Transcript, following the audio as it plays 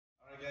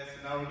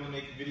now we're going to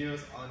make videos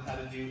on how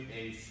to do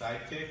a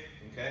side kick,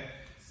 okay?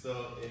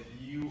 So if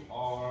you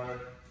are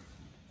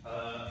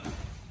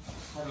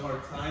having a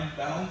hard time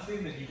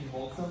balancing, then you can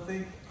hold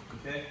something,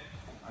 okay?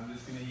 I'm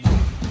just going to use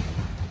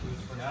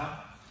this for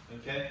now,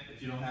 okay?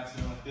 If you don't have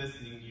something like this,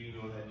 then you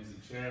can go ahead and use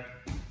a chair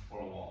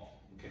or a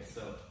wall, okay?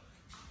 So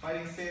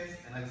fighting stance,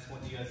 and I just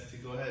want you guys to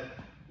go ahead,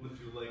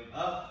 lift your leg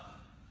up,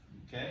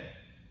 okay?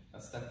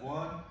 That's step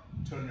one.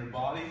 Turn your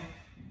body,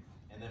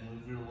 and then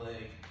move your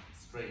leg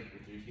straight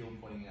with your heel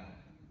pointing out,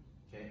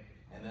 okay?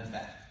 And then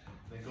back.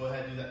 Then go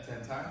ahead and do that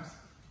 10 times.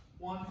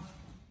 1,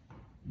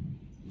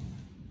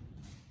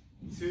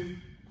 2,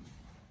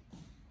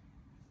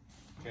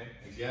 okay?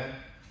 Again,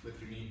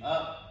 lift your knee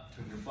up,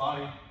 turn your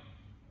body,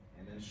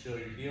 and then show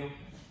your heel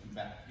and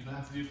back. You don't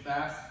have to do it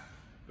fast.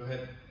 Go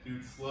ahead, do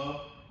it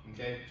slow,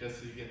 okay? Just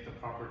so you get the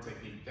proper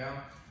technique down.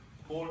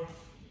 4,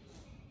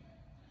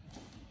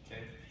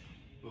 okay?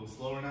 A little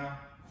slower now.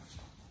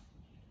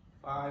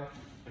 5.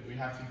 If we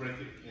have to break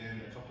it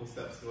in a couple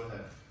steps, go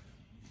ahead.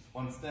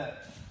 1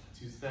 step,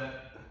 2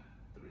 step,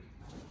 3.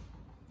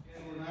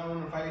 And we're now in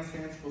our fighting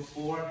stance.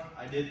 Before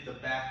I did the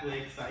back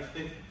leg side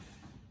kick.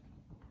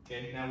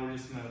 Okay, now we're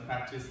just gonna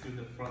practice through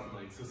the front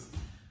leg. So it's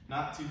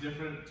not too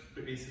different,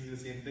 but basically the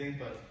same thing,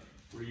 but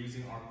we're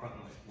using our front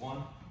leg.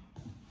 1,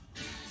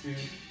 2,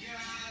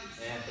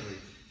 and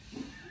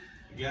 3.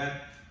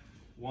 Again,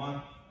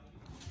 1,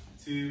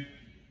 2,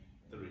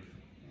 3.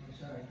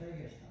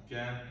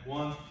 Again,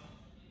 1,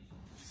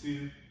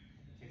 2.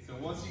 Okay, so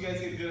once you guys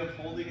get good at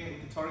holding it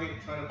with the target,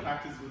 try to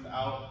practice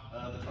without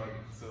the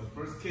target. So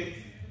first kick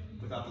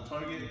without the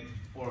target,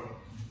 or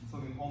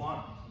something, hold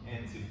on,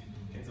 and 2.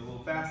 Okay, it's a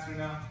little faster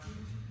now.